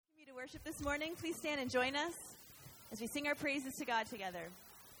worship this morning, please stand and join us as we sing our praises to God together.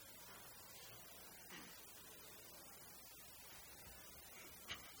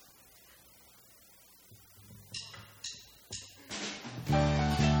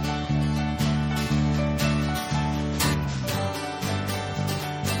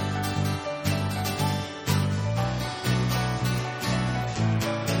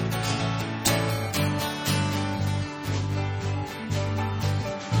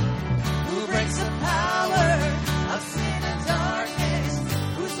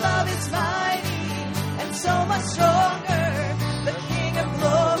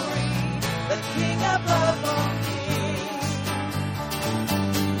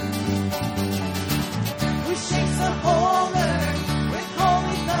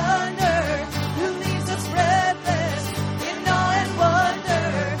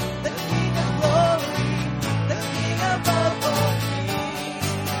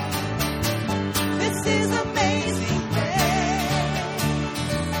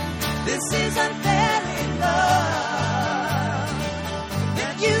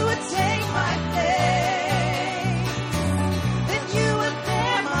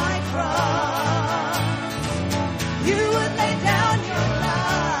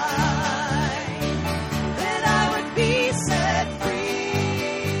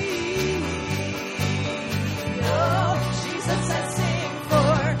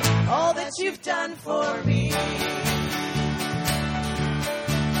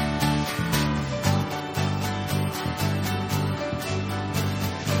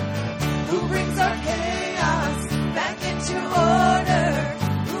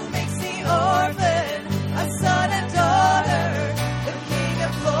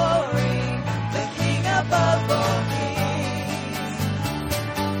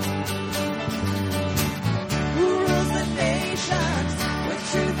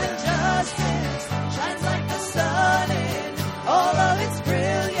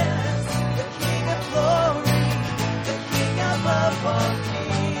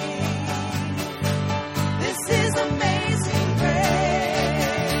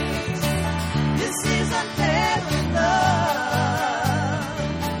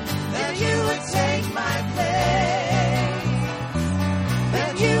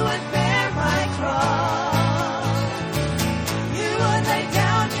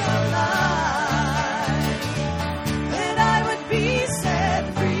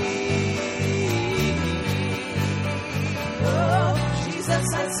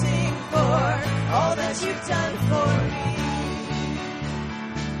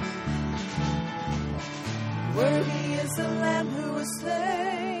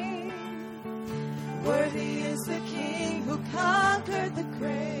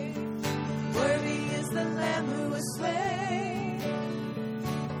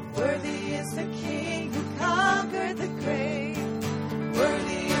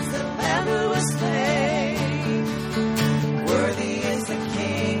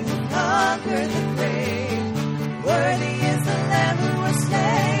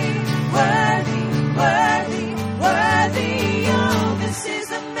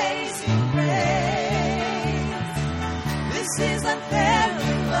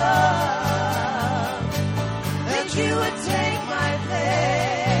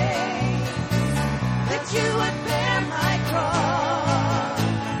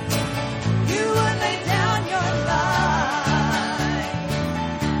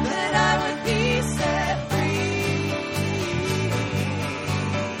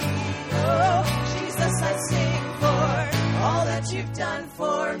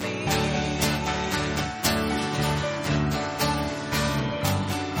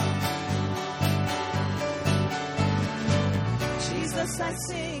 I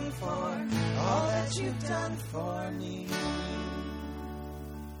sing for all that you've done for me.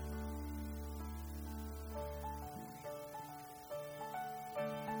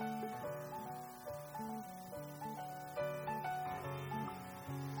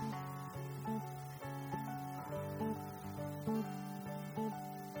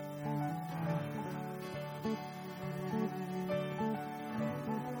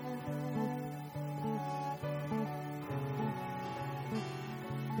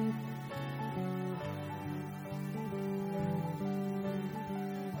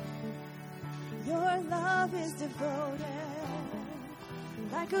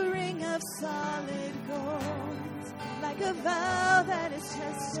 Like a ring of solid gold, like a vow that is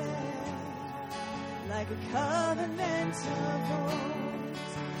tested, like a covenant of old.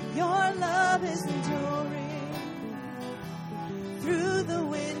 Your love is enduring through the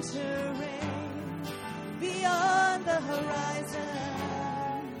winter rain, beyond the horizon.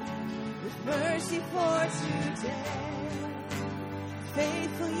 mercy for today.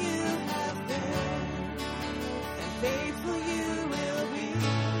 Faithful you have been, and faithful you will be.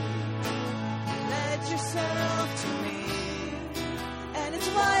 Led yourself to me, and it's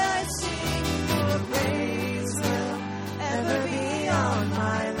why I sing. Your praise will ever be on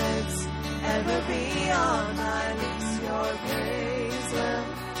my lips, ever be on my lips. Your praise will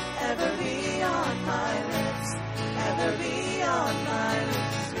ever be on my lips, ever be on my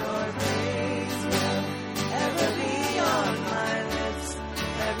lips. Your praise will ever be on my lips,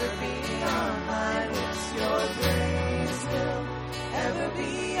 ever be on my lips. Your praise will ever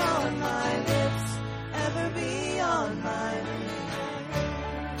be on my lips, ever be on my lips.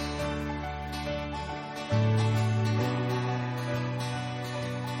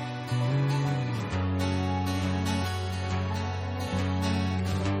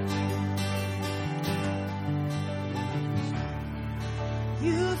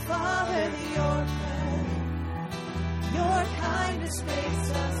 You father the orphan, your kindness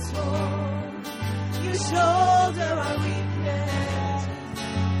makes us whole. You shoulder our weakness,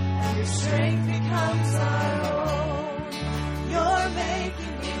 and your strength becomes our own. You're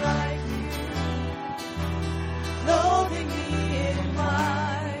making me like you, clothing me in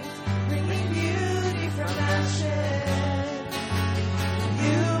white, bringing beauty from ashes.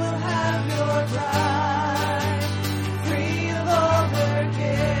 You will have your bride, free of all her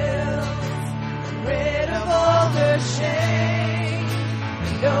guilt, rid of all her shame,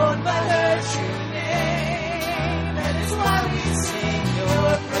 and known by her true name. And it's why we sing.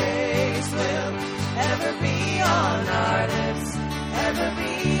 Your praise will ever be on our lips, ever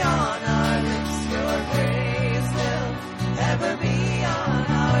be on our lips. Your praise will ever be on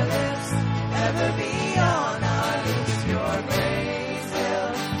our lips, ever be on our lips. Your praise will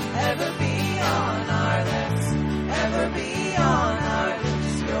ever be on our lips, ever be on our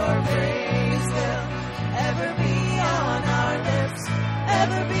lips. Your praise will ever be on our lips,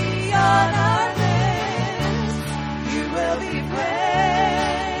 ever be on our lips. You will be praised,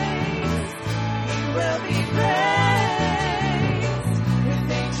 you will be praised.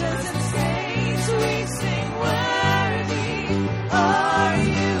 With angels and saints we sing, worthy are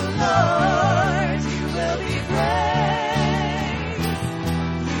you, Lord. You will be praised,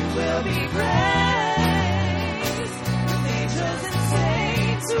 you will be praised. With angels and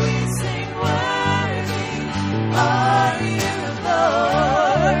saints we sing, worthy are you,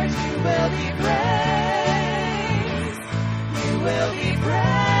 Lord. You will be praised, you will be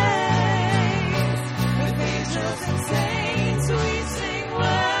praised. With angels and saints we sing,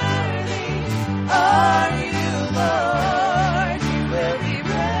 worthy are you, Lord. You will be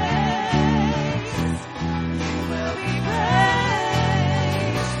praised, you will be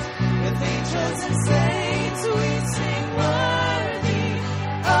praised. With angels and saints we sing, worthy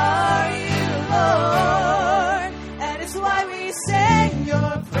are you, Lord. And it's why we sing.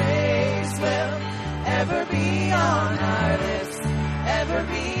 Your praise will ever be on our lips, ever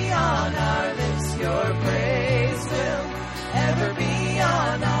be on our lips. Your praise will ever be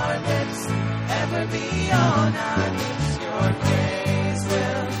on our lips, ever be on our lips. Your praise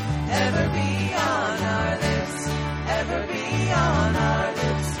will ever be on our lips, ever be on our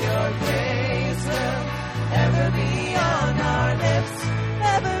lips. Your praise will ever be on our lips,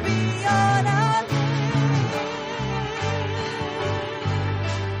 ever be on our lips.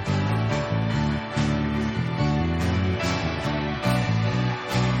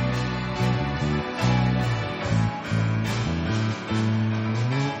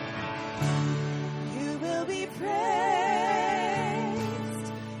 You will be praised,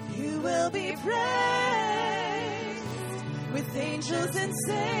 you will be praised. With angels and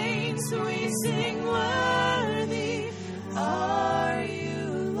saints we sing, worthy are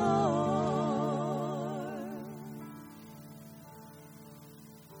you, Lord.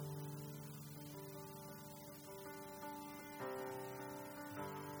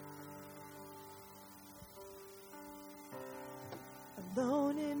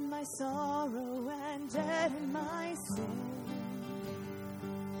 Alone in my sorrow and dead in my sin,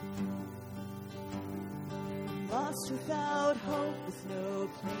 lost without hope, with no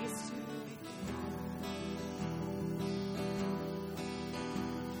place to begin.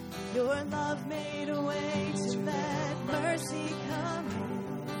 Your love made a way to let mercy come in.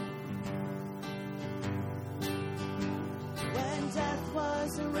 When death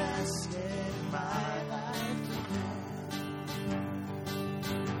was arrested, my life began.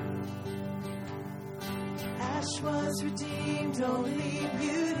 Ash was redeemed, only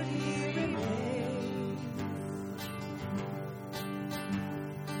beauty remained.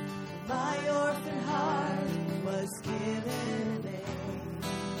 My orphan heart was given a name.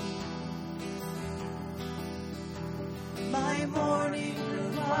 My morning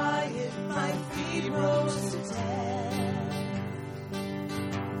grew quiet, my feet rose to death.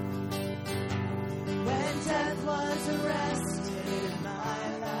 When death was arrested,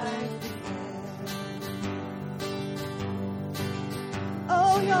 my life began.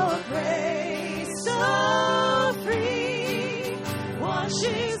 Oh, your grace so free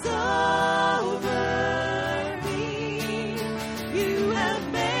washes over me. You have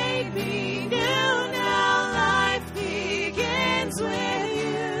made me new, now life begins with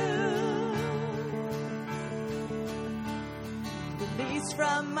you. Released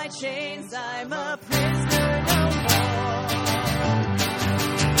from my chains, I'm a prisoner no more.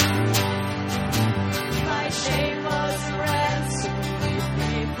 My shame was ransomed, you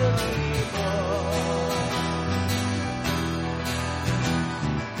faithfully bore.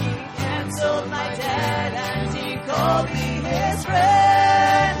 He canceled my debt and he called me his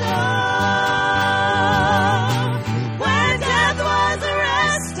friend. Oh, when death was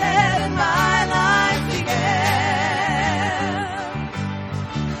arrested and my life began.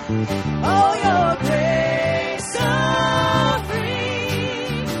 Oh, your grace so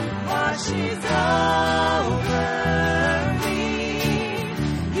free washes over me.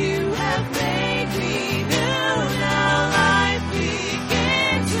 You have made me new, now life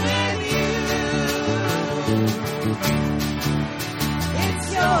begins with you. It's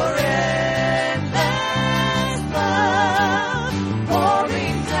your endless love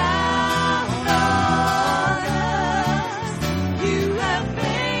pouring down on us. You have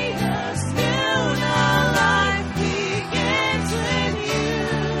made us new, now life begins with you.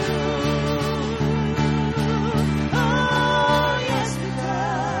 Oh, yes, it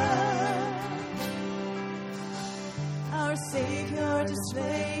does. Our Savior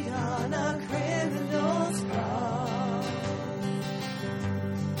displayed on a criminal's cross.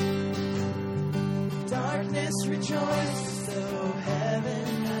 Darkness rejoiced, though heaven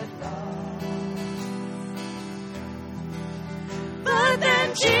had lost. But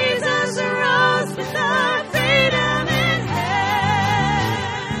then Jesus arose with our freedom in hand.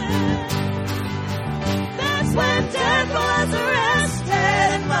 That's when death was arrested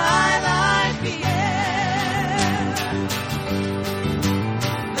and my life began.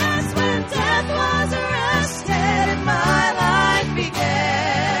 That's when death was arrested and my life began.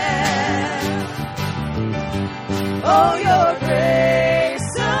 Oh, your grace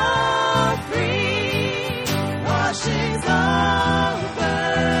so free washes over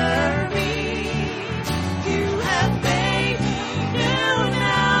me. You have made me new,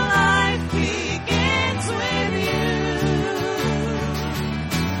 now life begins with you.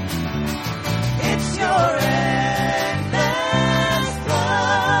 It's your endless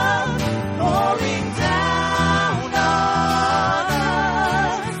love pouring down on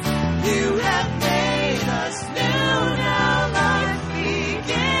us. You have made us new, now life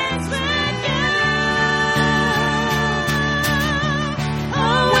begins with you.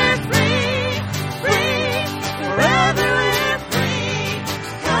 Oh, we're free, free, forever we're free.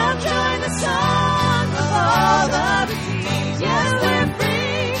 Come join the song of all the redeemed. Yes, we're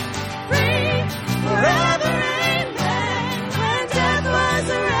free, free, forever, amen. When death was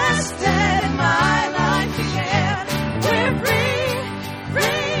arrested and my life began. We're free,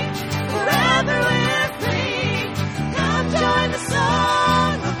 free, forever we're free. Come join the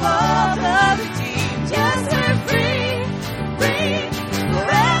song of all the redeemed. Yes, we're free, free,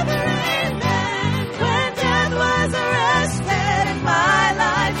 forever, amen. When death was arrested and my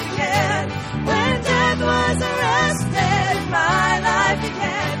life began. When death was arrested and my life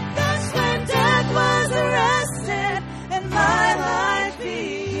began. That's when death was arrested and my life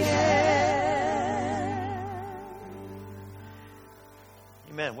began.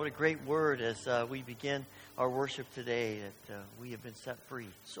 Amen. What a great word as we begin our worship today, that we have been set free.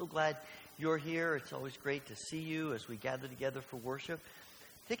 So glad you're here. It's always great to see you as we gather together for worship.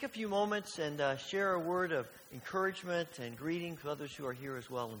 Take a few moments and share a word of encouragement and greeting to others who are here as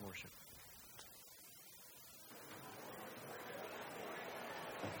well in worship.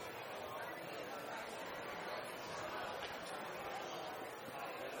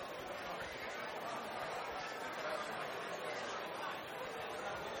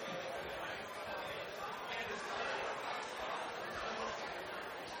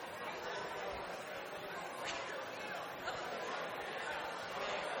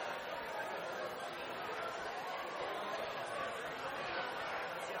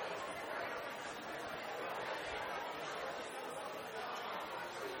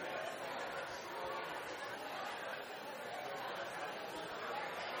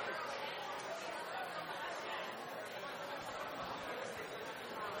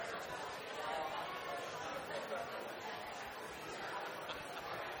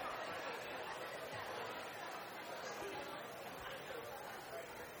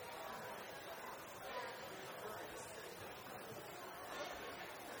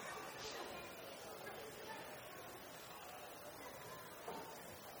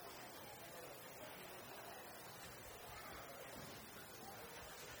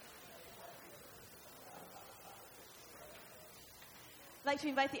 I'd like to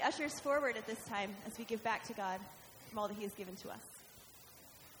invite the ushers forward at this time as we give back to God from all that he has given to us.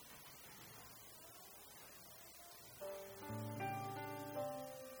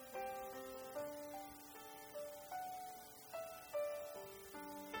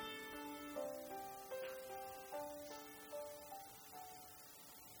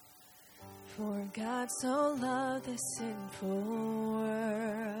 For God so loved this sinful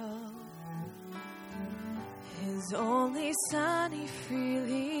world, his only Son he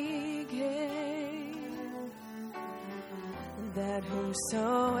freely gave, that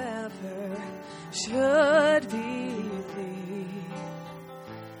whosoever should believe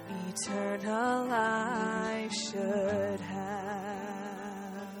eternal life should have.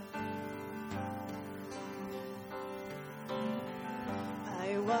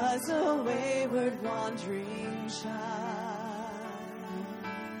 I was a wayward wandering child.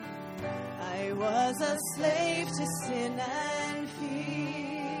 I was a slave to sin and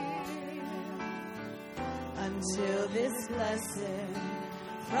fear, until this blessed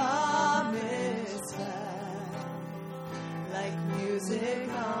promise fell like music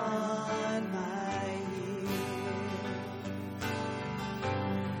on my ear.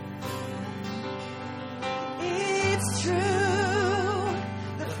 It's true,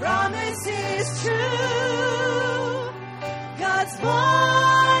 the promise is true, God's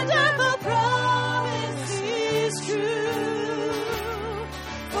wonderful promise is true.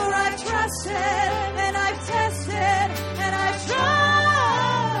 For I've trusted and I've tested and I've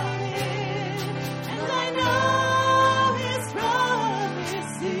tried it, and I know his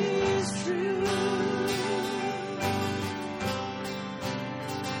promise is true.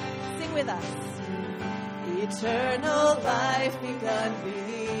 Sing with us. Eternal life begun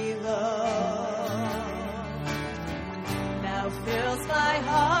below now fills my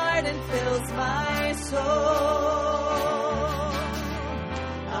heart and fills my soul.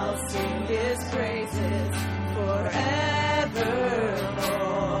 I'll sing his praises forevermore.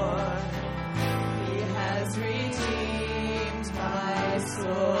 He has redeemed my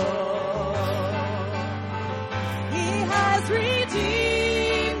soul. He has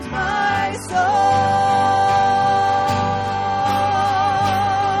redeemed my soul.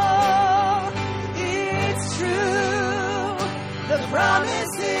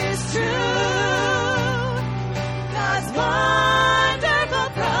 Promise is true, God's wonderful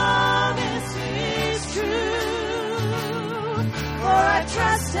promise is true. For I've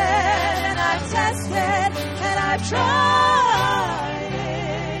trusted and I've tested and I've tried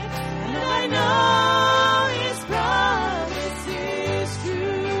it, and I know his promise is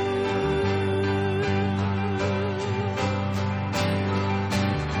true.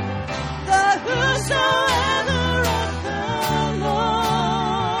 The whosoever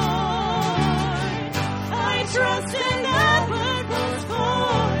trust in that word was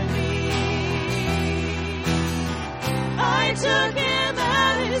for me. I took him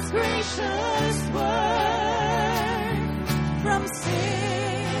at his gracious word. From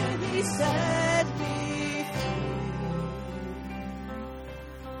sin he set me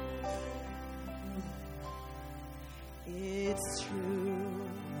free. It's true,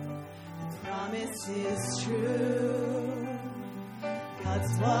 the promise is true,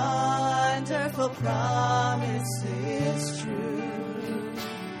 God's wonderful promise is true.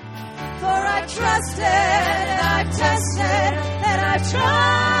 For I've trusted and I've tested and I've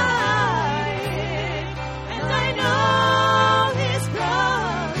tried it, and I know his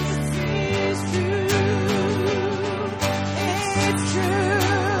promise is true. It's true,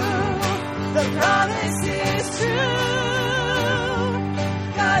 the promise is true,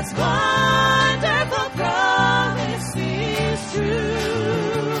 God's wonderful promise is true.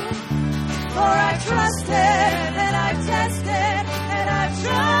 For I've trusted and I've tested and I've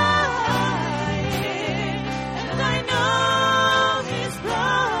tried it, and I know his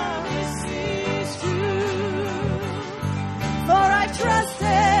promise is true. For I've trusted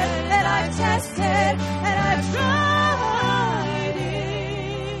and I've tested and I've tried it,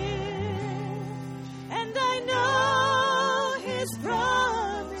 and I know his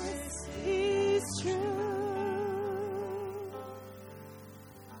promise is true.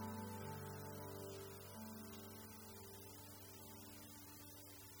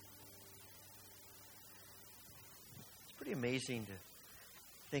 Pretty amazing to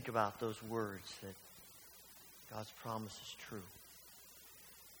think about those words, that God's promise is true.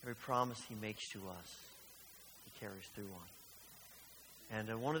 Every promise he makes to us, he carries through on.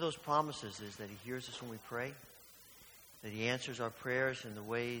 And one of those promises is that he hears us when we pray, that he answers our prayers in the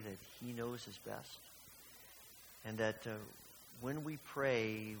way that he knows is best, and that when we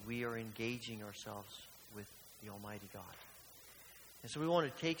pray, we are engaging ourselves with the Almighty God. And so we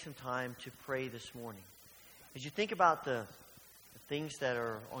want to take some time to pray this morning. As you think about the things that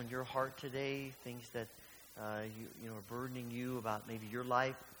are on your heart today, things that you know are burdening you about maybe your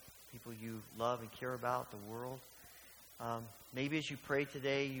life, people you love and care about, the world. Maybe as you pray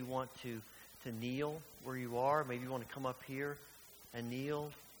today, you want to kneel where you are. Maybe you want to come up here and kneel.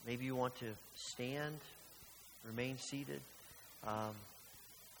 Maybe you want to stand, remain seated.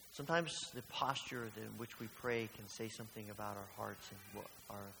 Sometimes the posture in which we pray can say something about our hearts and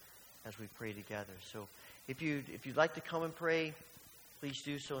as we pray together. So if you'd like to come and pray, please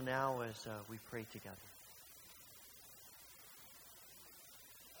do so now as we pray together.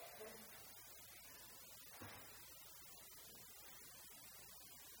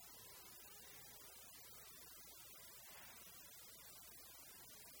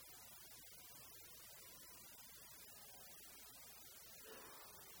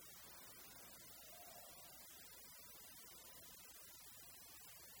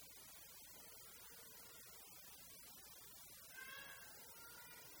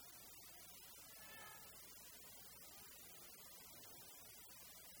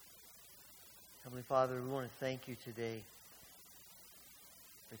 Heavenly Father, we want to thank you today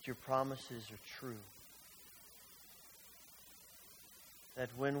that your promises are true. That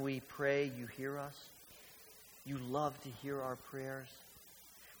when we pray, you hear us. You love to hear our prayers.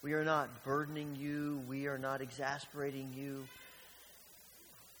 We are not burdening you. We are not exasperating you.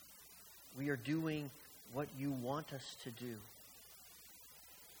 We are doing what you want us to do.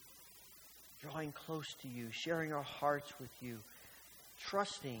 Drawing close to you, sharing our hearts with you,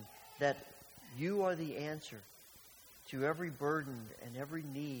 trusting that you are the answer to every burden and every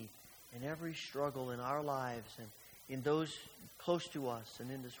need and every struggle in our lives and in those close to us and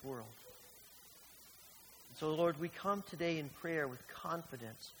in this world. And so, Lord, we come today in prayer with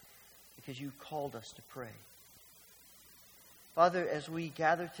confidence because you called us to pray. Father, as we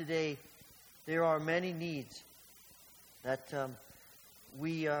gather today, there are many needs that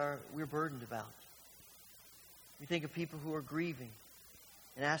we're burdened about. We think of people who are grieving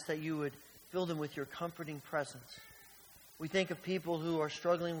and ask that you would fill them with your comforting presence. We think of people who are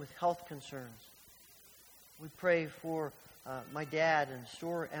struggling with health concerns. We pray for my dad and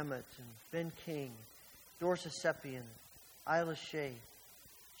Stor Emmett and Ben King, Doris Esepian, Isla Shea,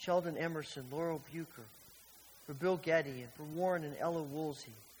 Sheldon Emerson, Laurel Bucher, for Bill Getty and for Warren and Ella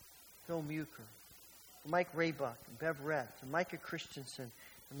Woolsey, Phil Muker, for Mike Raybuck and Bev Rett, and Micah Christensen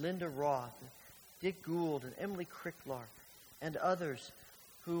and Linda Roth, and Dick Gould and Emily Cricklark, and others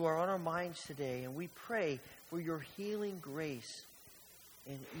who are on our minds today, and we pray for your healing grace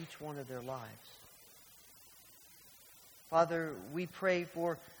in each one of their lives. Father, we pray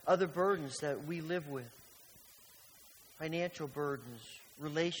for other burdens that we live with. Financial burdens,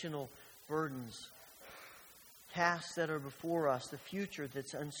 relational burdens, tasks that are before us, the future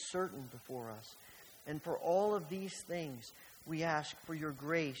that's uncertain before us. And for all of these things, we ask for your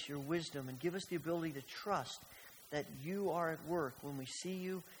grace, your wisdom, and give us the ability to trust that you are at work when we see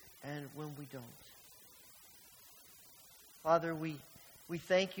you and when we don't. Father, we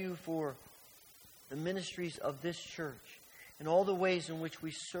thank you for the ministries of this church and all the ways in which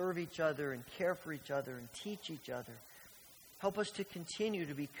we serve each other and care for each other and teach each other. Help us to continue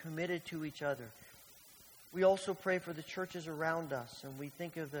to be committed to each other. We also pray for the churches around us, and we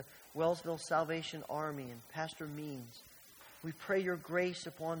think of the Wellsville Salvation Army and Pastor Means. We pray your grace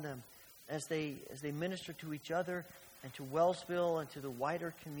upon them as they minister to each other and to Wellsville and to the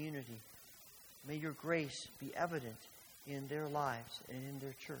wider community. May your grace be evident in their lives and in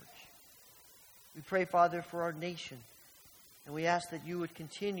their church. We pray, Father, for our nation, and we ask that you would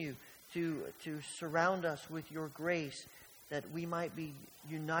continue to surround us with your grace, that we might be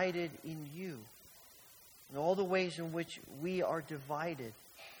united in you. In all the ways in which we are divided,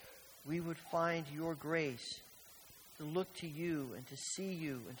 we would find your grace to look to you and to see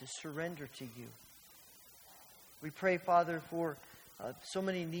you and to surrender to you. We pray, Father, for so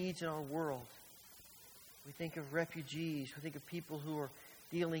many needs in our world. We think of refugees. We think of people who are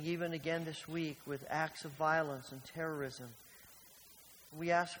dealing even again this week with acts of violence and terrorism.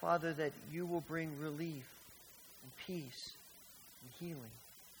 We ask, Father, that you will bring relief and peace and healing.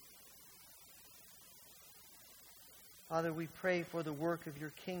 Father, we pray for the work of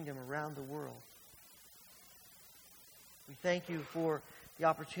your kingdom around the world. We thank you for the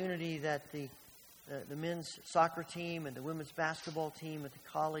opportunity that the men's soccer team and the women's basketball team at the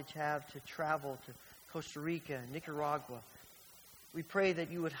college have to travel to Costa Rica and Nicaragua. We pray that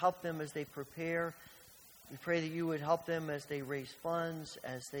you would help them as they prepare. We pray that you would help them as they raise funds,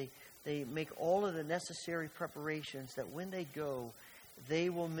 as they make all of the necessary preparations, that when they go, they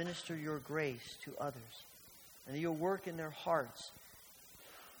will minister your grace to others. And that you'll work in their hearts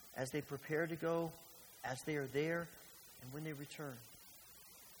as they prepare to go, as they are there, and when they return.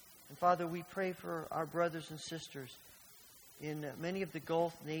 And Father, we pray for our brothers and sisters in many of the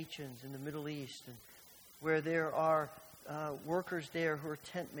Gulf nations in the Middle East, and where there are workers there who are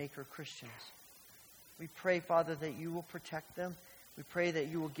tent maker Christians. We pray, Father, that you will protect them. We pray that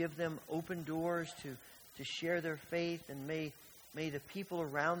you will give them open doors to share their faith, and may the people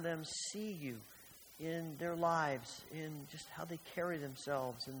around them see you in their lives, in just how they carry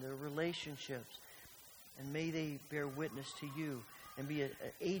themselves, in their relationships. And may they bear witness to you and be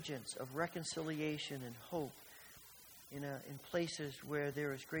agents of reconciliation and hope in places where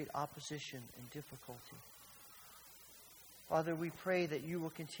there is great opposition and difficulty. Father, we pray that you will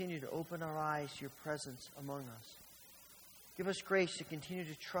continue to open our eyes to your presence among us. Give us grace to continue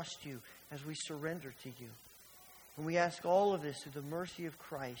to trust you as we surrender to you. And we ask all of this through the mercy of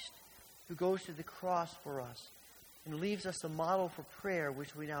Christ, who goes to the cross for us and leaves us a model for prayer,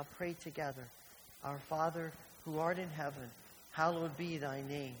 which we now pray together. Our Father, who art in heaven, hallowed be thy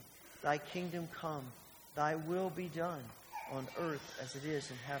name. Thy kingdom come, thy will be done on earth as it is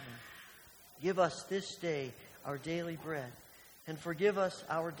in heaven. Give us this day our daily bread, and forgive us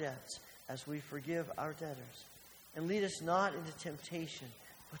our debts as we forgive our debtors. And lead us not into temptation,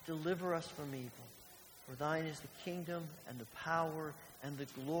 but deliver us from evil. For thine is the kingdom and the power and the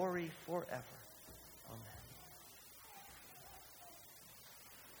glory forever. Amen.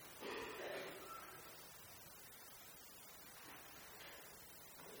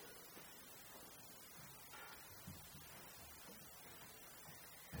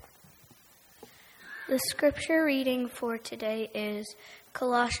 The scripture reading for today is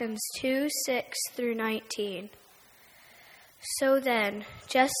Colossians 2:6-19. So then,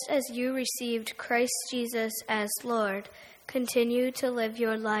 just as you received Christ Jesus as Lord, continue to live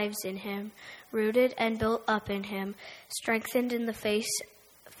your lives in him, rooted and built up in him, strengthened in the faith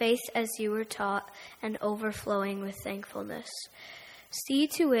as you were taught, and overflowing with thankfulness. See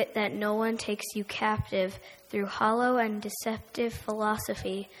to it that no one takes you captive through hollow and deceptive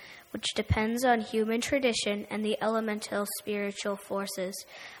philosophy, which depends on human tradition and the elemental spiritual forces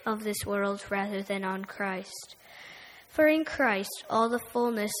of this world rather than on Christ. For in Christ all the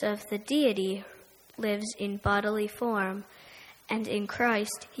fullness of the deity lives in bodily form, and in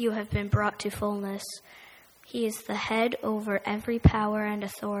Christ you have been brought to fullness. He is the head over every power and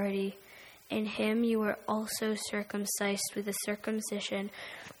authority. In him you were also circumcised with a circumcision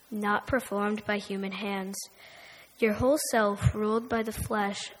not performed by human hands. Your whole self, ruled by the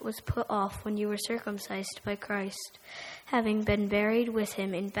flesh, was put off when you were circumcised by Christ, having been buried with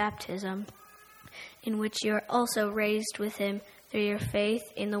him in baptism, in which you are also raised with him through your faith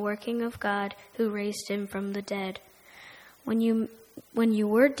in the working of God who raised him from the dead. When you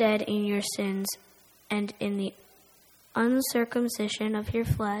were dead in your sins and in the uncircumcision of your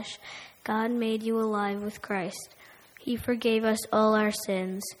flesh, God made you alive with Christ. He forgave us all our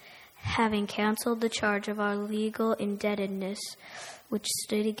sins, having canceled the charge of our legal indebtedness, which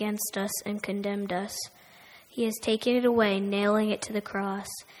stood against us and condemned us. He has taken it away, nailing it to the cross,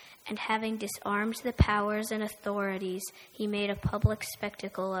 and having disarmed the powers and authorities, he made a public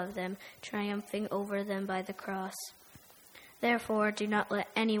spectacle of them, triumphing over them by the cross. Therefore, do not let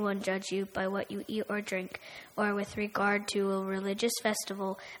anyone judge you by what you eat or drink, or with regard to a religious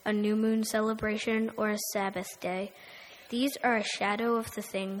festival, a new moon celebration, or a Sabbath day. These are a shadow of the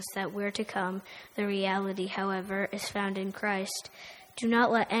things that were to come. The reality, however, is found in Christ. Do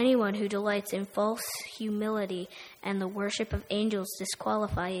not let anyone who delights in false humility and the worship of angels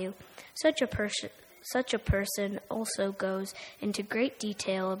disqualify you. Such a person also goes into great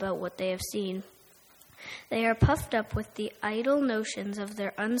detail about what they have seen. They are puffed up with the idle notions of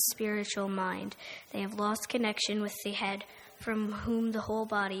their unspiritual mind. They have lost connection with the head, from whom the whole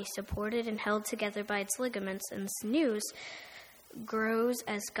body, supported and held together by its ligaments and sinews, grows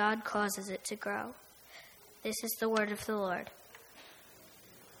as God causes it to grow. This is the word of the Lord.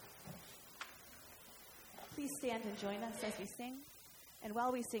 Please stand and join us as we sing. And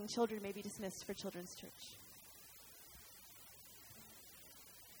while we sing, children may be dismissed for Children's Church.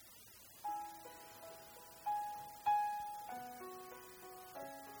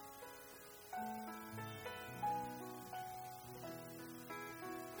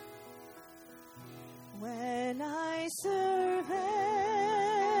 When I survey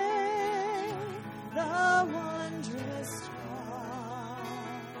the wondrous cross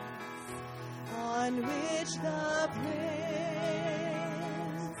on which the Prince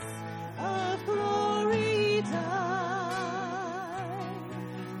of Glory died,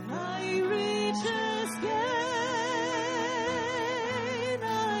 my richest gain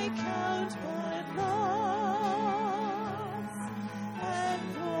I count but loss, and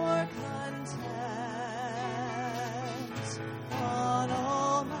for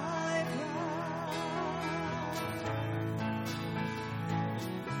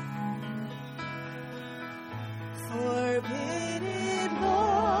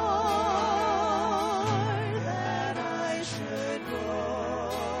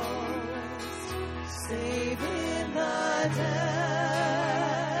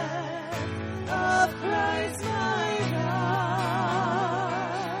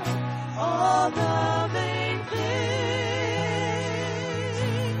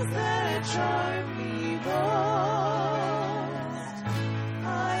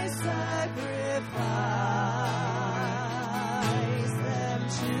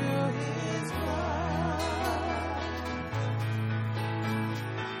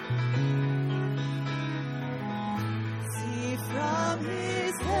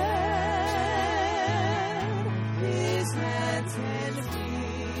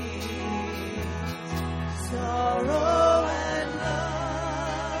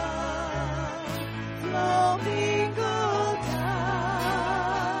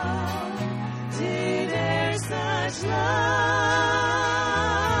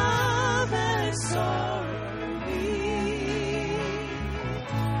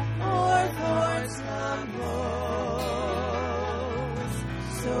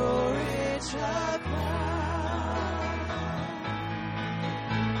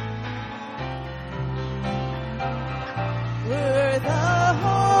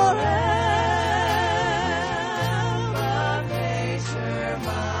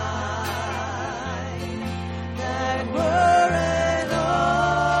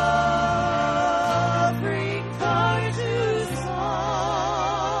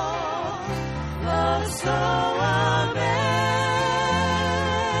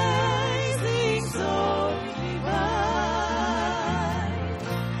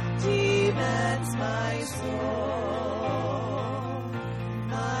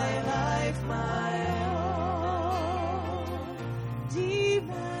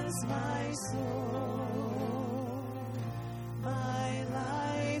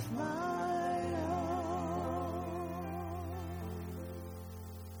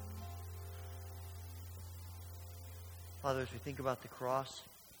Father, as we think about the cross,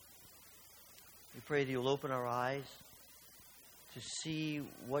 we pray that you'll open our eyes to see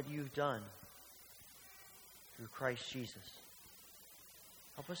what you've done through Christ Jesus.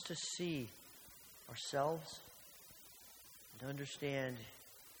 Help us to see ourselves and to understand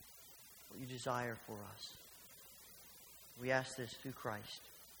what you desire for us. We ask this through Christ.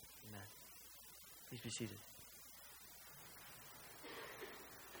 Amen. Please be seated.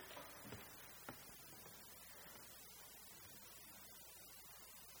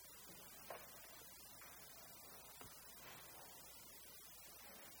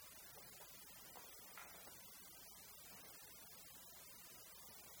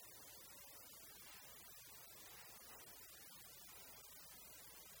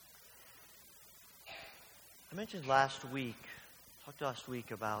 I mentioned last week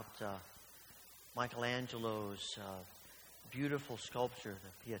about Michelangelo's beautiful sculpture,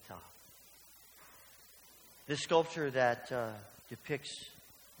 the Pietà. This sculpture that depicts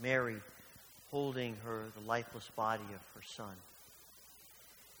Mary holding the lifeless body of her son,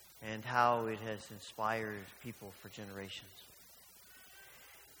 and how it has inspired people for generations.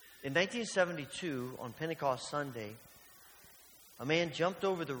 In 1972, on Pentecost Sunday, a man jumped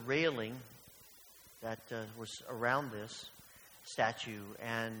over the railing that was around this statue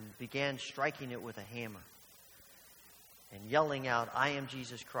and began striking it with a hammer and yelling out, "I am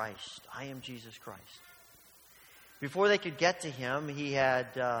Jesus Christ, I am Jesus Christ." Before they could get to him, he'd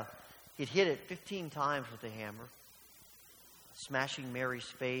hit it 15 times with the hammer, smashing Mary's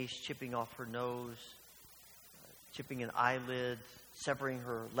face, chipping off her nose, chipping an eyelid, severing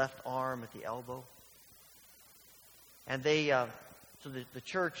her left arm at the elbow. And so the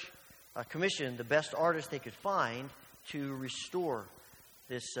church commissioned the best artists they could find to restore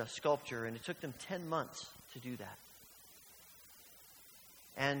this sculpture, and it took them 10 months to do that.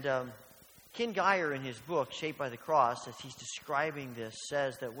 And Ken Geier, in his book Shaped by the Cross, as he's describing this,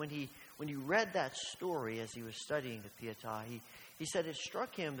 says that when he read that story as he was studying the Pietà, he said it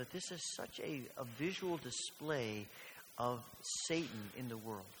struck him that this is such a visual display of Satan in the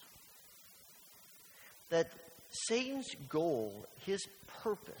world. That Satan's goal, his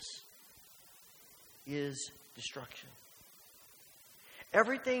purpose, is destruction.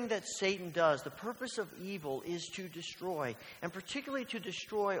 Everything that Satan does, the purpose of evil is to destroy, and particularly to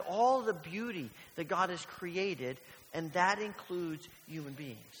destroy all the beauty that God has created, and that includes human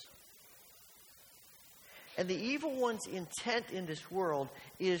beings. And the evil one's intent in this world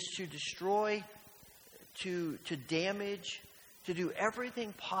is to destroy, to damage, to do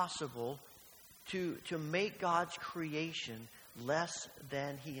everything possible to make God's creation less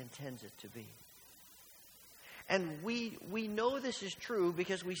than he intends it to be. And we know this is true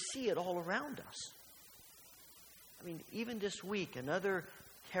because we see it all around us. I mean, even this week, another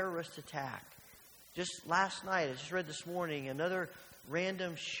terrorist attack. Just last night, I just read this morning, another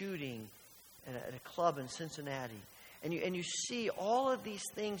random shooting at a club in Cincinnati. And you see all of these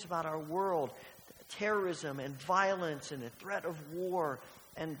things about our world, terrorism and violence and the threat of war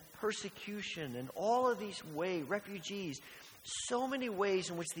and persecution and all of these ways, refugees. So many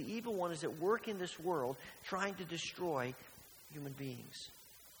ways in which the evil one is at work in this world trying to destroy human beings.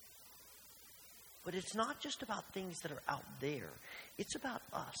 But it's not just about things that are out there. It's about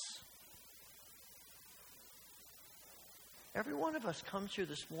us. Every one of us comes here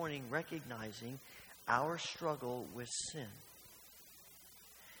this morning recognizing our struggle with sin.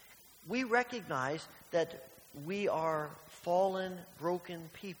 We recognize that we are fallen, broken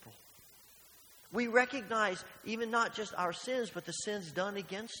people. We recognize even not just our sins, but the sins done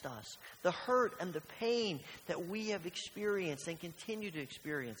against us, the hurt and the pain that we have experienced and continue to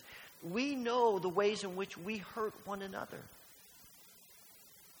experience. We know the ways in which we hurt one another,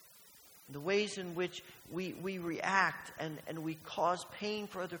 the ways in which we react and we cause pain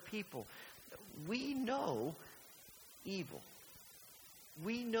for other people. We know evil.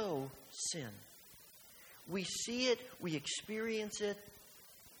 We know sin. We see it, we experience it,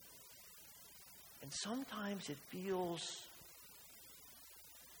 and sometimes it feels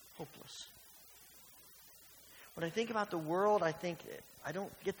hopeless. When I think about the world, I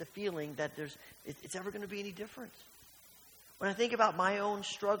don't get the feeling that it's ever going to be any different. When I think about my own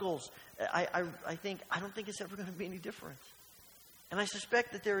struggles, I don't think it's ever going to be any different. And I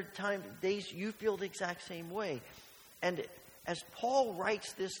suspect that there are days you feel the exact same way. And as Paul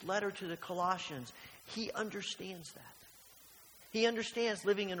writes this letter to the Colossians, he understands that. He understands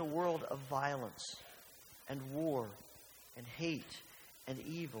living in a world of violence and war and hate and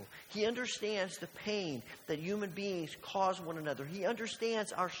evil. He understands the pain that human beings cause one another. He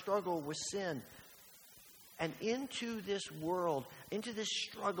understands our struggle with sin. And into this world, into this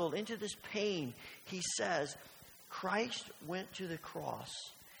struggle, into this pain, he says, Christ went to the cross,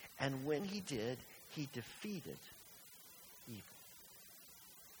 and when he did, he defeated evil.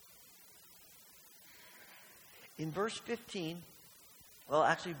 In verse 15, well,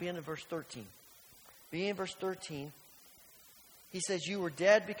 actually, begin in verse 13. Beginning in verse 13, he says, you were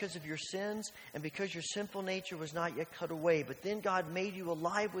dead because of your sins and because your sinful nature was not yet cut away. But then God made you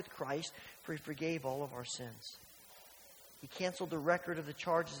alive with Christ, for he forgave all of our sins. He canceled the record of the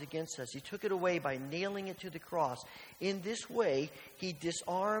charges against us. He took it away by nailing it to the cross. In this way, he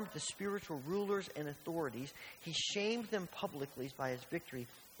disarmed the spiritual rulers and authorities. He shamed them publicly by his victory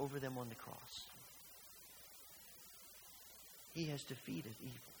over them on the cross. He has defeated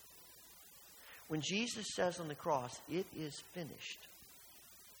evil. When Jesus says on the cross, it is finished,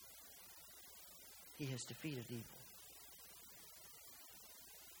 he has defeated evil.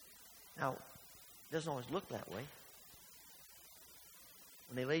 Now, it doesn't always look that way.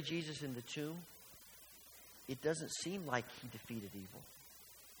 When they lay Jesus in the tomb, it doesn't seem like he defeated evil.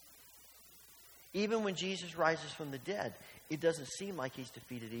 Even when Jesus rises from the dead, it doesn't seem like he's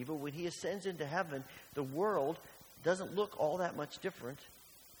defeated evil. When he ascends into heaven, the world doesn't look all that much different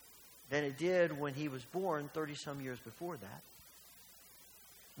than it did when he was born 30-some years before that.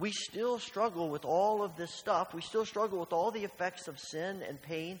 We still struggle with all of this stuff. We still struggle with all the effects of sin and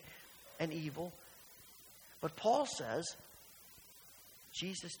pain and evil. But Paul says,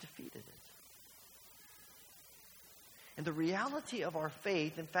 Jesus defeated it. And the reality of our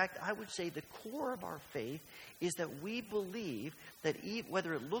faith, in fact, I would say the core of our faith, is that we believe that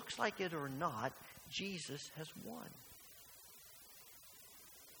whether it looks like it or not, Jesus has won.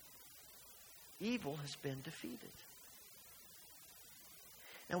 Evil has been defeated.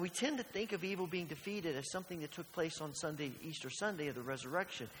 Now, we tend to think of evil being defeated as something that took place on Sunday, Easter Sunday of the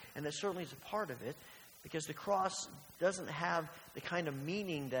resurrection. And that certainly is a part of it, because the cross doesn't have the kind of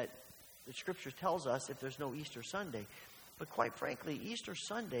meaning that the Scripture tells us if there's no Easter Sunday. But quite frankly, Easter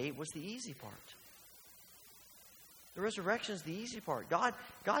Sunday was the easy part. The resurrection is the easy part. God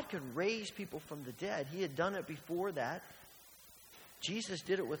could raise people from the dead. He had done it before that. Jesus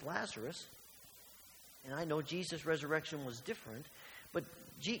did it with Lazarus. And I know Jesus' resurrection was different. But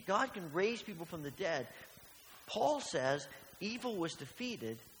God can raise people from the dead. Paul says evil was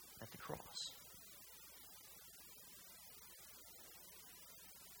defeated at the cross.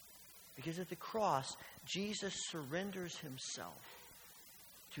 Because at the cross, Jesus surrenders himself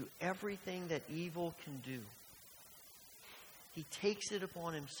to everything that evil can do. He takes it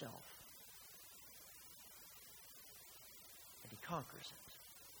upon himself. And he conquers it.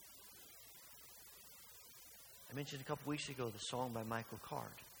 I mentioned a couple weeks ago the song by Michael Card.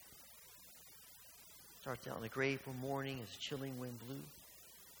 It starts out on a gray April morning as a chilling wind blew.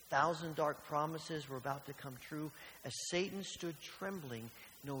 1,000 dark promises were about to come true as Satan stood trembling,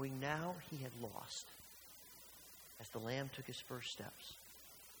 knowing now he had lost, as the Lamb took his first steps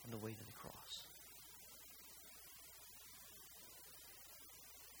on the way to the cross.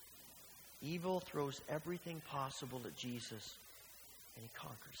 Evil throws everything possible at Jesus, and he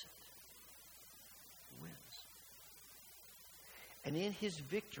conquers it. He wins. And in his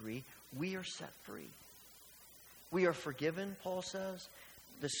victory, we are set free. We are forgiven, Paul says.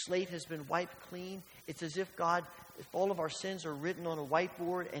 The slate has been wiped clean. It's as if all of our sins are written on a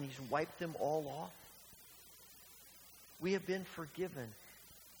whiteboard and he's wiped them all off. We have been forgiven.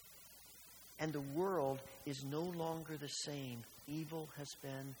 And the world is no longer the same. Evil has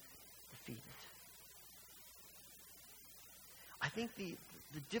been defeated. I think the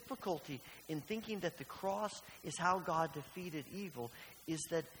difficulty in thinking that the cross is how God defeated evil is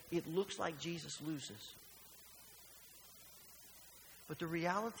that it looks like Jesus loses. But the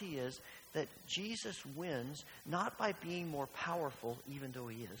reality is that Jesus wins not by being more powerful, even though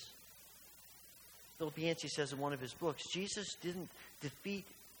he is. Philip Yancey says in one of his books, Jesus didn't defeat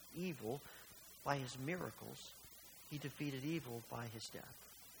evil by his miracles. He defeated evil by his death.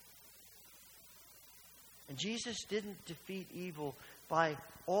 And Jesus didn't defeat evil by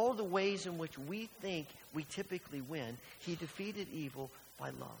all the ways in which we think we typically win. He defeated evil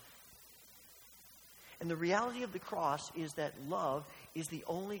by love. And the reality of the cross is that love is the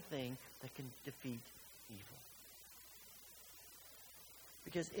only thing that can defeat evil.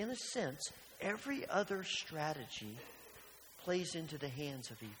 Because in a sense, every other strategy plays into the hands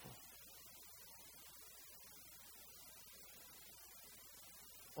of evil.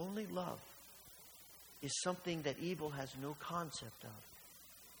 Only love is something that evil has no concept of.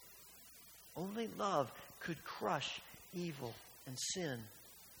 Only love could crush evil and sin.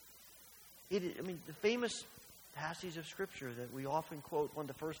 The famous passage of Scripture that we often quote, one of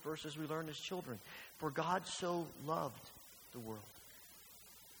the first verses we learn as children. For God so loved the world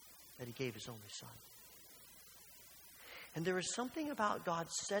that he gave his only Son. And there is something about God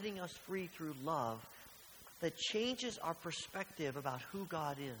setting us free through love that changes our perspective about who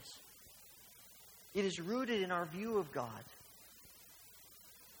God is. It is rooted in our view of God.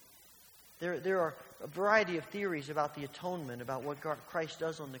 There are a variety of theories about the atonement, about what Christ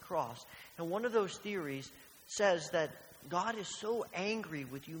does on the cross. And one of those theories says that God is so angry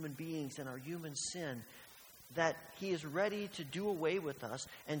with human beings and our human sin that he is ready to do away with us.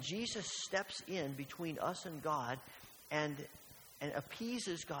 And Jesus steps in between us and God and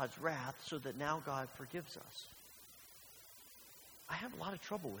appeases God's wrath so that now God forgives us. I have a lot of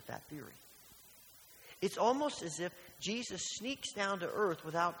trouble with that theory. It's almost as if Jesus sneaks down to earth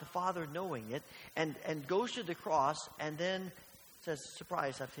without the Father knowing it and goes to the cross and then says,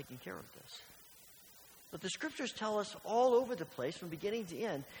 surprise, I've taken care of this. But the Scriptures tell us all over the place, from beginning to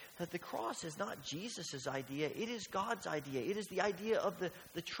end, that the cross is not Jesus' idea. It is God's idea. It is the idea of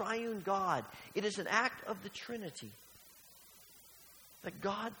the triune God. It is an act of the Trinity. That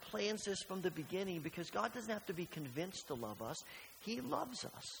God plans this from the beginning because God doesn't have to be convinced to love us. He loves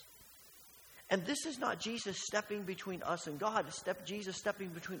us. And this is not Jesus stepping between us and God. It's Jesus stepping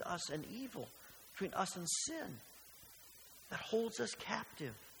between us and evil, between us and sin, that holds us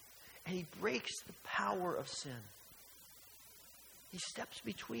captive. And he breaks the power of sin. He steps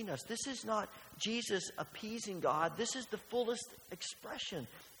between us. This is not Jesus appeasing God. This is the fullest expression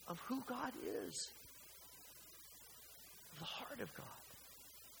of who God is, of the heart of God.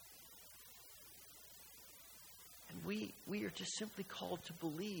 And we are just simply called to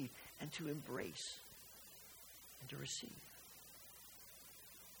believe and to embrace and to receive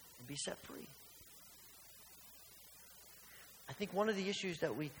and be set free. I think one of the issues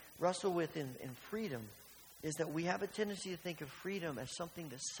that we wrestle with in freedom is that we have a tendency to think of freedom as something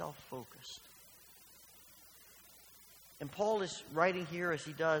that's self-focused. And Paul is writing here, as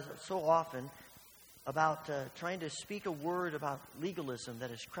he does so often, about trying to speak a word about legalism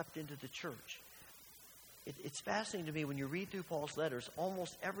that has crept into the church. It's fascinating to me when you read through Paul's letters,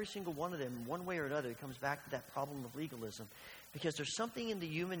 almost every single one of them, in one way or another, comes back to that problem of legalism. Because there's something in the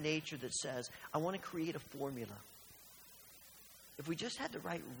human nature that says, I want to create a formula. If we just had the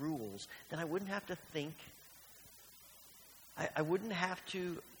right rules, then I wouldn't have to think. I wouldn't have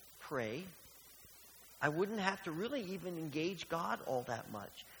to pray. I wouldn't have to really even engage God all that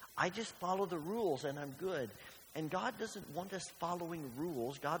much. I just follow the rules and I'm good. And God doesn't want us following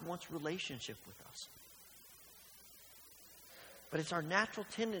rules. God wants relationship with us. But it's our natural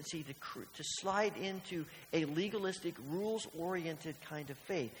tendency to slide into a legalistic, rules-oriented kind of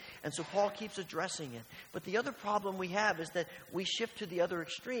faith. And so Paul keeps addressing it. But the other problem we have is that we shift to the other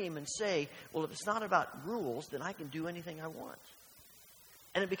extreme and say, well, if it's not about rules, then I can do anything I want.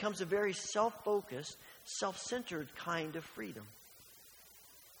 And it becomes a very self-focused, self-centered kind of freedom.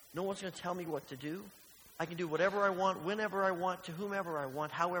 No one's going to tell me what to do. I can do whatever I want, whenever I want, to whomever I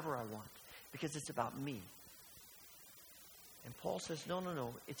want, however I want, because it's about me. And Paul says, no,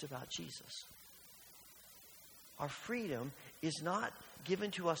 it's about Jesus. Our freedom is not given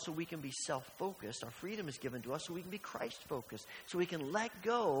to us so we can be self-focused. Our freedom is given to us so we can be Christ-focused, so we can let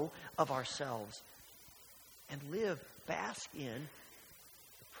go of ourselves and bask in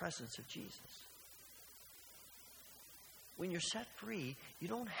the presence of Jesus. When you're set free, you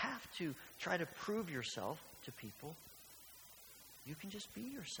don't have to try to prove yourself to people. You can just be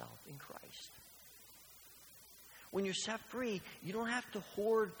yourself in Christ. When you're set free, you don't have to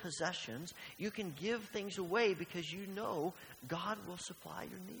hoard possessions. You can give things away because you know God will supply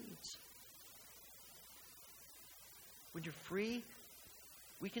your needs. When you're free,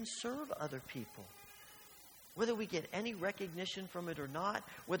 we can serve other people. Whether we get any recognition from it or not,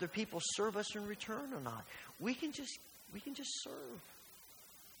 whether people serve us in return or not, we can just serve.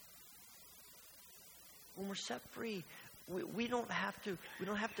 When we're set free, we don't have to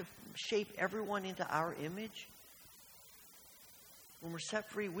shape everyone into our image. When we're set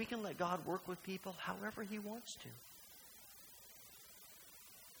free, we can let God work with people however He wants to.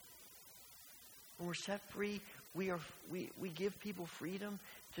 When we're set free, we give people freedom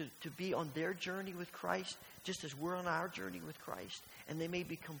to be on their journey with Christ, just as we're on our journey with Christ. And they may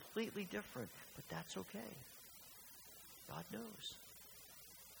be completely different, but that's okay. God knows.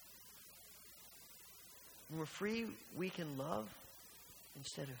 When we're free, we can love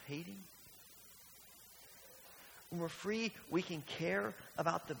instead of hating. When we're free, we can care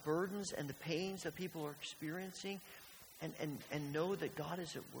about the burdens and the pains that people are experiencing and know that God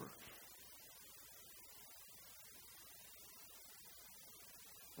is at work.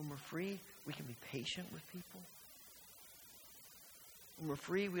 When we're free, we can be patient with people. When we're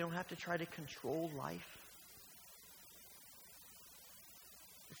free, we don't have to try to control life.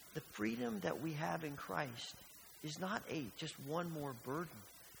 The freedom that we have in Christ is not just one more burden.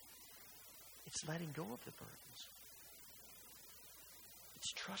 It's letting go of the burdens.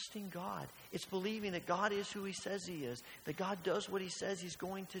 It's trusting God. It's believing that God is who He says He is, that God does what He says He's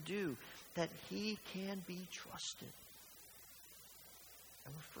going to do, that He can be trusted.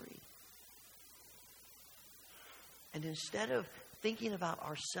 And we're free. And instead of thinking about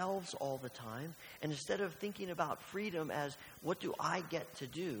ourselves all the time, and instead of thinking about freedom as what do I get to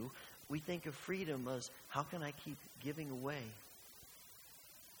do, we think of freedom as how can I keep giving away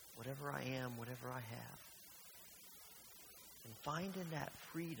whatever I am, whatever I have. And find in that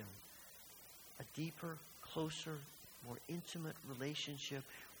freedom a deeper, closer, more intimate relationship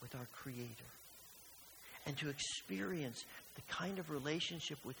with our Creator. And to experience the kind of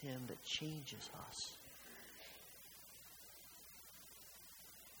relationship with Him that changes us.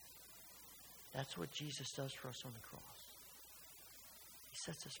 That's what Jesus does for us on the cross. He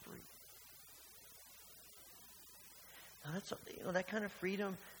sets us free. Now that kind of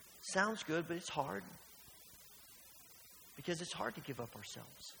freedom sounds good, but it's hard. Because it's hard to give up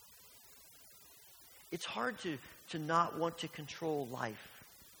ourselves. It's hard to not want to control life.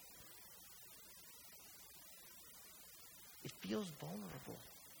 It feels vulnerable.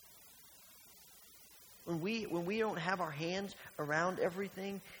 When we don't have our hands around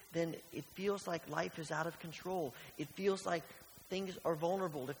everything, then it feels like life is out of control. It feels like things are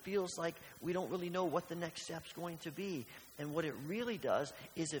vulnerable. It feels like we don't really know what the next step's going to be. And what it really does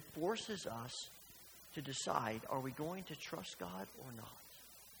is it forces us to decide, are we going to trust God or not?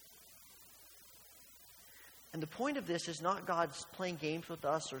 And the point of this is not God's playing games with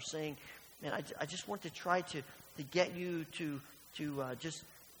us or saying, man, I just want to try to get you to just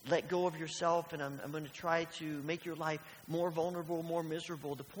let go of yourself, and I'm going to try to make your life more vulnerable, more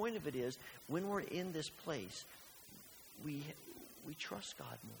miserable. The point of it is, when we're in this place, we trust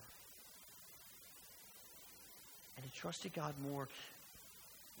God more. And in trusting God more,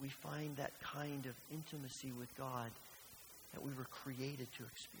 we find that kind of intimacy with God that we were created to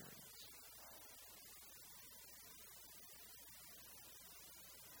experience.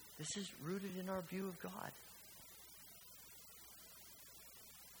 This is rooted in our view of God.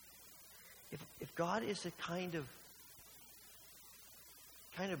 If God is a kind of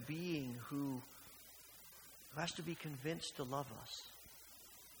being who has to be convinced to love us,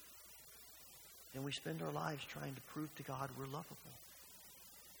 then we spend our lives trying to prove to God we're lovable,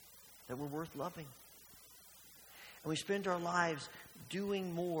 that we're worth loving. And we spend our lives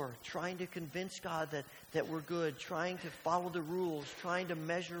doing more, trying to convince God that we're good, trying to follow the rules, trying to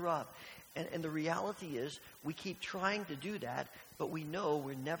measure up. And the reality is, we keep trying to do that, but we know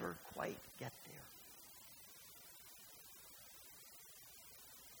we never quite get there.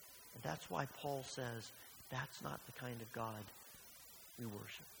 And that's why Paul says, that's not the kind of God we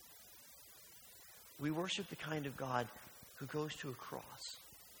worship. We worship the kind of God who goes to a cross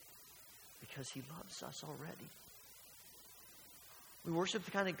because He loves us already. We worship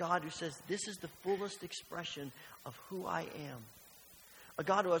the kind of God who says, this is the fullest expression of who I am. A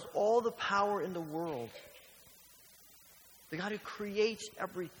God who has all the power in the world. The God who creates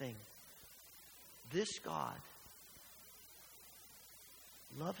everything. This God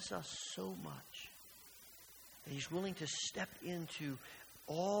loves us so much that He's willing to step into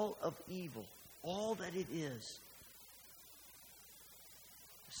all of evil, all that it is,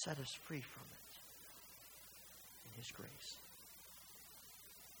 to set us free from it in His grace.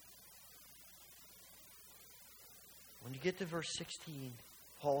 When you get to verse 16,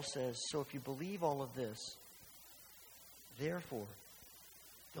 Paul says, so if you believe all of this, therefore,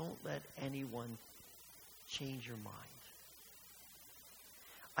 don't let anyone change your mind.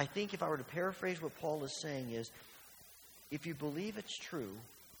 I think if I were to paraphrase what Paul is saying is, if you believe it's true,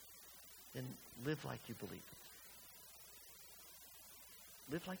 then live like you believe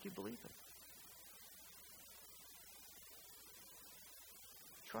it. Live like you believe it.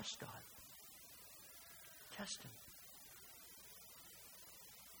 Trust God. Test Him.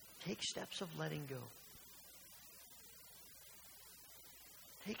 Take steps of letting go.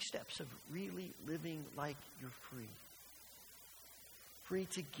 Take steps of really living like you're free. Free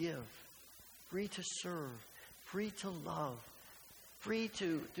to give. Free to serve. Free to love. Free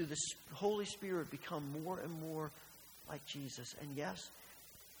to, through the Holy Spirit, become more and more like Jesus. And yes,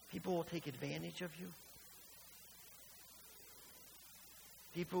 people will take advantage of you.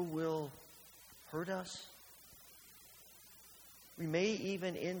 People will hurt us. We may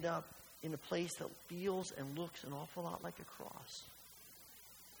even end up in a place that feels and looks an awful lot like a cross.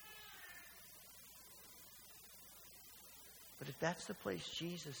 But if that's the place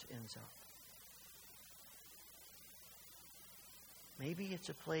Jesus ends up, maybe it's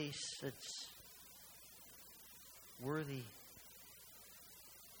a place that's worthy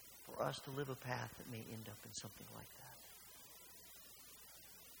for us to live a path that may end up in something like that.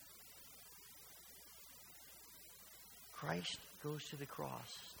 Christ goes to the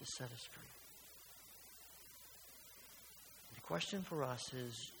cross to set us free. The question for us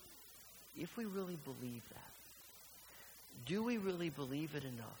is, if we really believe that, do we really believe it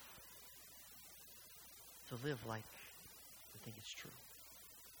enough to live like we think it's true?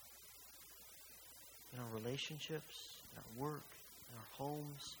 In our relationships, in our work, in our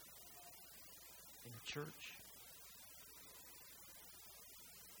homes, in the church?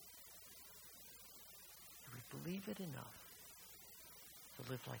 Do we believe it enough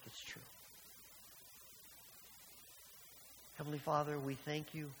to live like it's true? Heavenly Father, we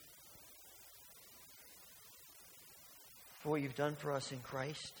thank you for what you've done for us in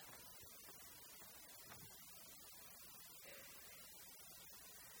Christ.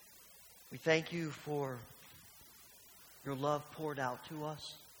 We thank you for your love poured out to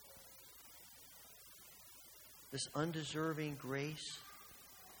us. This undeserving grace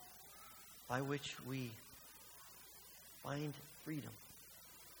by which we find freedom.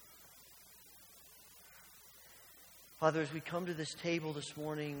 Father, as we come to this table this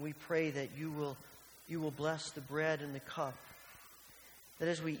morning, we pray that you will bless the bread and the cup. That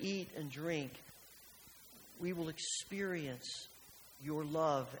as we eat and drink, we will experience your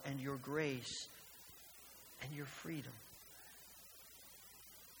love and your grace and your freedom.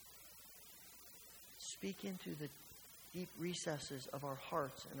 Speak into the deep recesses of our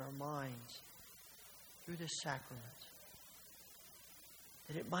hearts and our minds through this sacrament.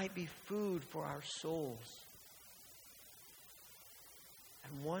 That it might be food for our souls.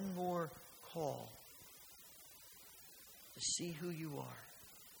 And one more call to see who you are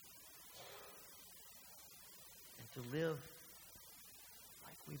and to live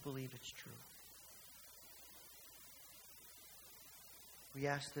like we believe it's true. We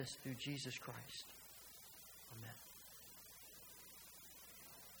ask this through Jesus Christ. Amen.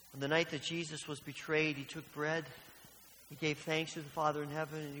 On the night that Jesus was betrayed, he took bread, he gave thanks to the Father in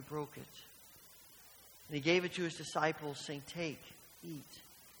heaven, and he broke it. And he gave it to his disciples, saying, "Take, eat.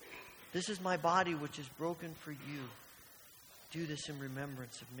 This is my body which is broken for you. Do this in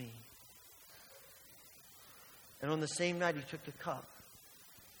remembrance of me." And on the same night he took the cup.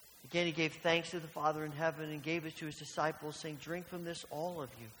 Again he gave thanks to the Father in heaven and gave it to his disciples, saying, "Drink from this, all of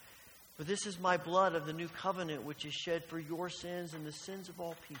you. For this is my blood of the new covenant, which is shed for your sins and the sins of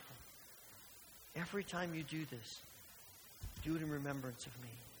all people. Every time you do this, do it in remembrance of me."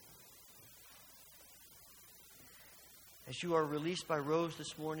 As you are released by Rose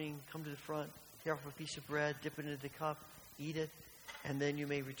this morning, come to the front, tear off a piece of bread, dip it into the cup, eat it, and then you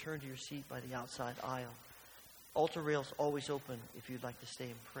may return to your seat by the outside aisle. Altar rail's always open if you'd like to stay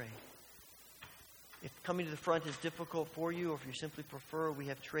and pray. If coming to the front is difficult for you, or if you simply prefer, we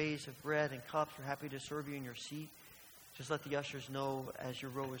have trays of bread and cups. We're happy to serve you in your seat. Just let the ushers know as your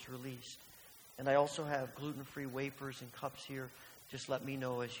row is released. And I also have gluten-free wafers and cups here. Just let me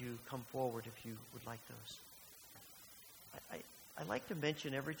know as you come forward if you would like those. I like to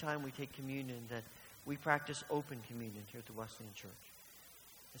mention every time we take communion that we practice open communion here at the Wesleyan Church.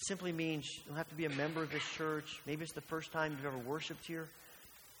 It simply means you don't have to be a member of this church. Maybe it's the first time you've ever worshiped here.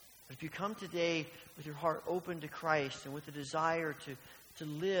 But if you come today with your heart open to Christ and with a desire to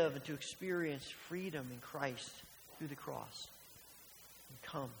live and to experience freedom in Christ through the cross, then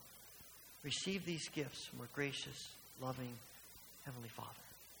come. Receive these gifts from our gracious, loving Heavenly Father.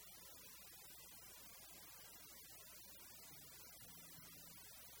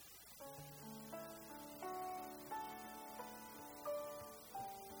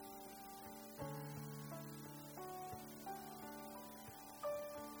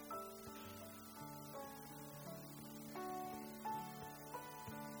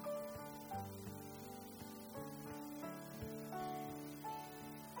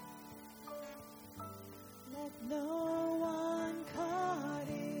 No one caught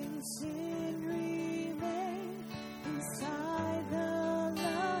in sin remain beside the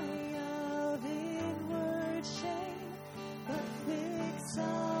lie of inward shame, but fix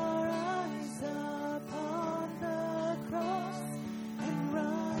our eyes upon the cross and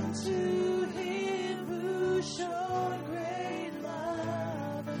run to Him who showed great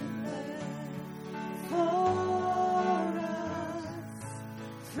love and bled for us,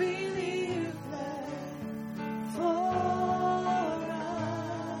 freely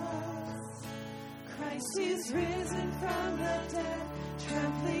is risen from the dead,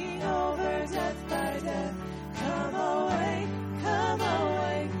 trampling over death by death. Come away, come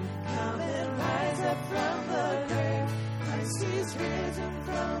away, come and rise up from the grave. Christ is risen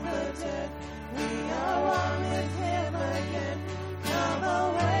from the dead, we are one with Him.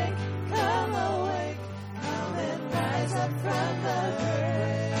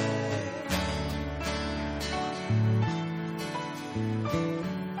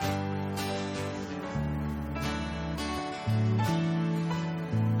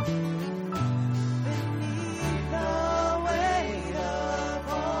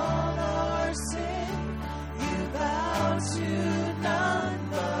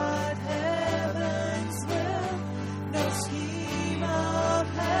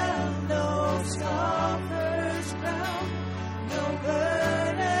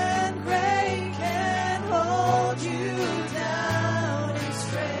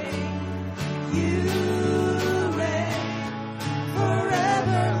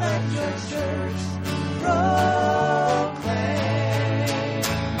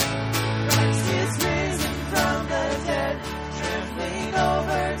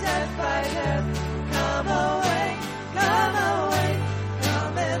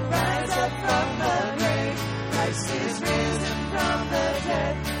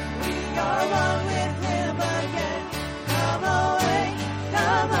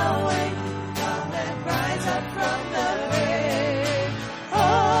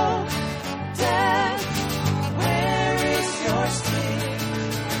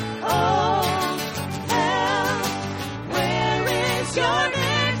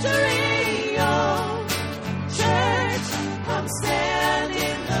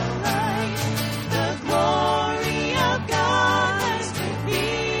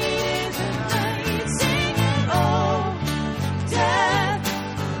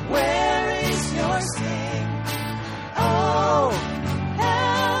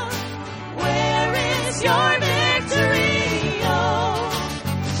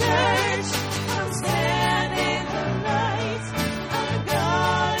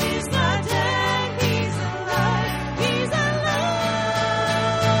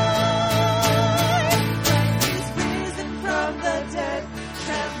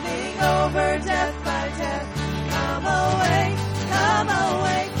 over death by death. Come awake, come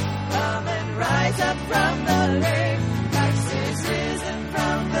awake, come and rise up from the grave. Christ is risen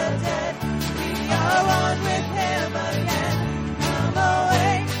from the dead. We are one with him again. Come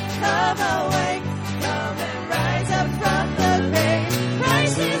awake, come awake, come and rise up from the grave.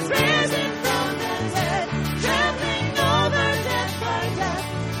 Christ is risen from the dead, trampling over death by death.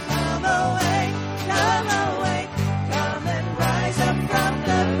 Come awake, come awake, come and rise up from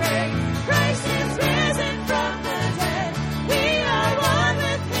the grave. Christ is risen from the dead. We are one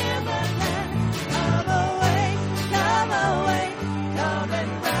with him again. Come awake, come awake, come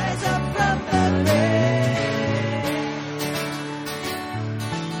and rise up from the grave.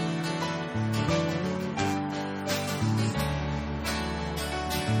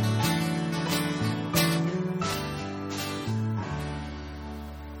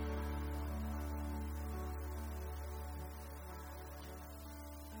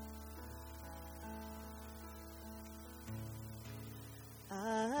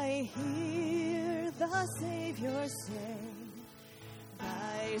 I hear the Savior say,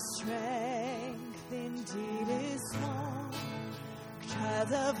 thy strength indeed is small.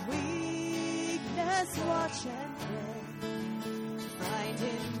 Child of weakness, watch and pray. Find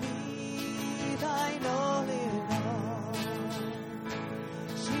in me thine all in all.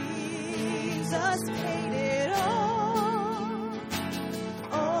 Jesus paid it all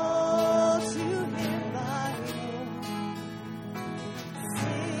to him I owe.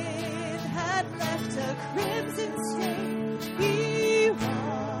 Sin had left a crimson stain, he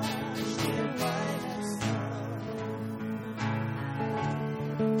washed it white as snow.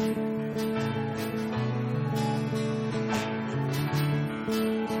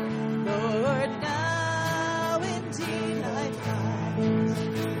 Lord, now indeed I find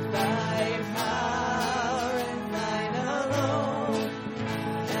thy power and thine alone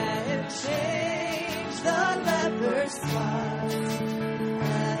can change the leper's spots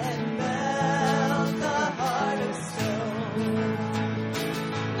and melt the heart of stone.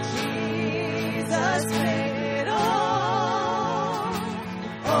 Jesus paid it all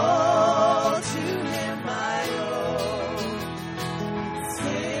to him I owe.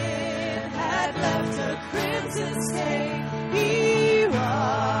 Sin had left a crimson stain, he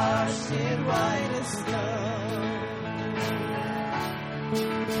washed it white as snow.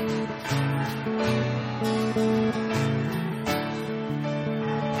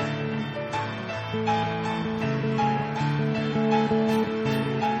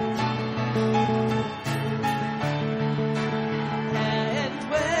 And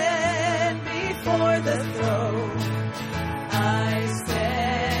when before the throne I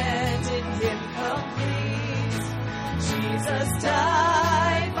stand in him complete, Jesus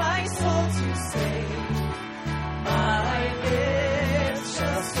died my soul to save. My lips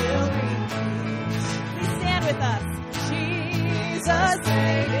shall still repeat. Please stand with us. Jesus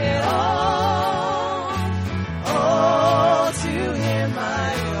paid it all to him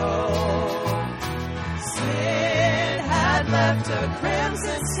I owe. Sin had left a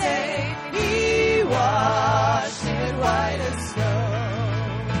crimson stain, he washed it white as snow.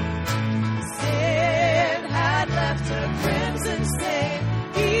 Sin had left a crimson stain,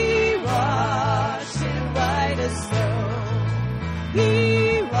 he washed it white as snow.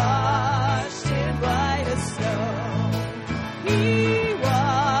 He washed it white as snow. He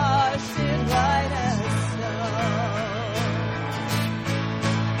washed it white as snow.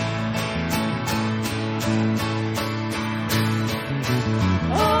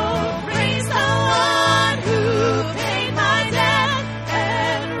 Oh, praise the one who paid my debt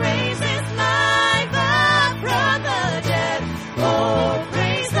and raises life up from the dead. Oh,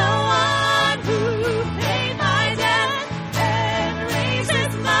 praise the one who paid my debt and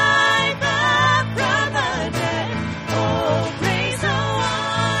raises life up from the dead. Oh, praise the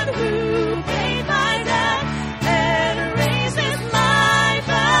one who paid my debt and raises life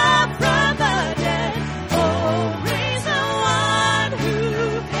up from the dead. Oh, praise the one who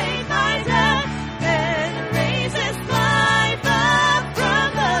paid my debt and raises life up from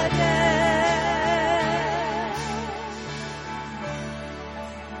the dead.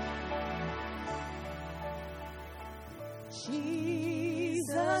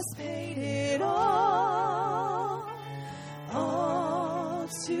 Jesus paid it all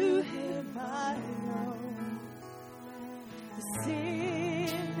to him I owe. The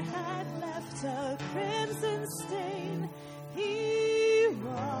sin had left a crimson stain, he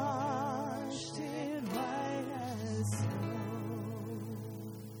washed it white as snow.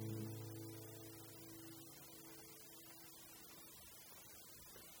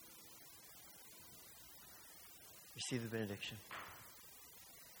 Receive the benediction.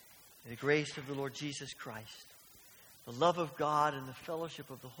 May the grace of the Lord Jesus Christ, the love of God, and the fellowship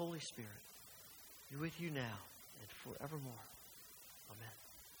of the Holy Spirit be with you now and forevermore. Amen.